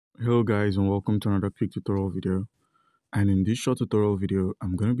Hello guys, and welcome to another quick tutorial video. And in this short tutorial video,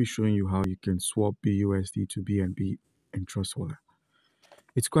 I'm going to be showing you how you can swap BUSD to BNB in Trust Wallet.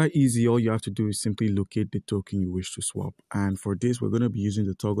 It's quite easy. All you have to do is simply locate the token you wish to swap. And for this, we're going to be using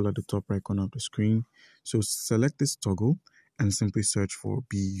the toggle at the top right corner of the screen. So select this toggle and simply search for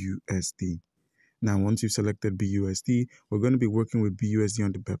BUSD. Now, once you've selected BUSD, we're going to be working with BUSD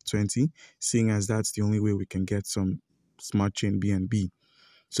on the BEP20, seeing as that's the only way we can get some smart chain BNB.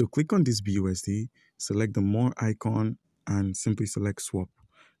 So click on this BUSD, select the more icon and simply select swap.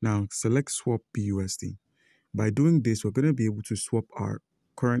 Now select swap BUSD. By doing this, we're going to be able to swap our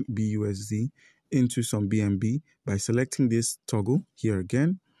current BUSD into some BNB by selecting this toggle here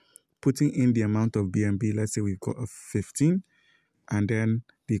again, putting in the amount of BNB. Let's say we've got a 15 and then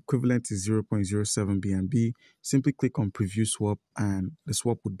the equivalent is 0.07 BNB. Simply click on preview swap and the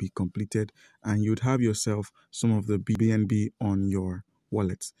swap would be completed and you'd have yourself some of the BNB on your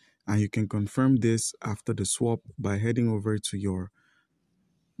wallet. And you can confirm this after the swap by heading over to your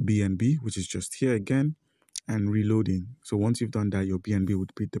BNB, which is just here again, and reloading. So once you've done that, your BNB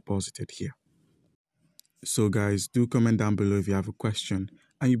would be deposited here. So guys, do comment down below if you have a question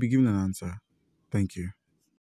and you'll be given an answer. Thank you.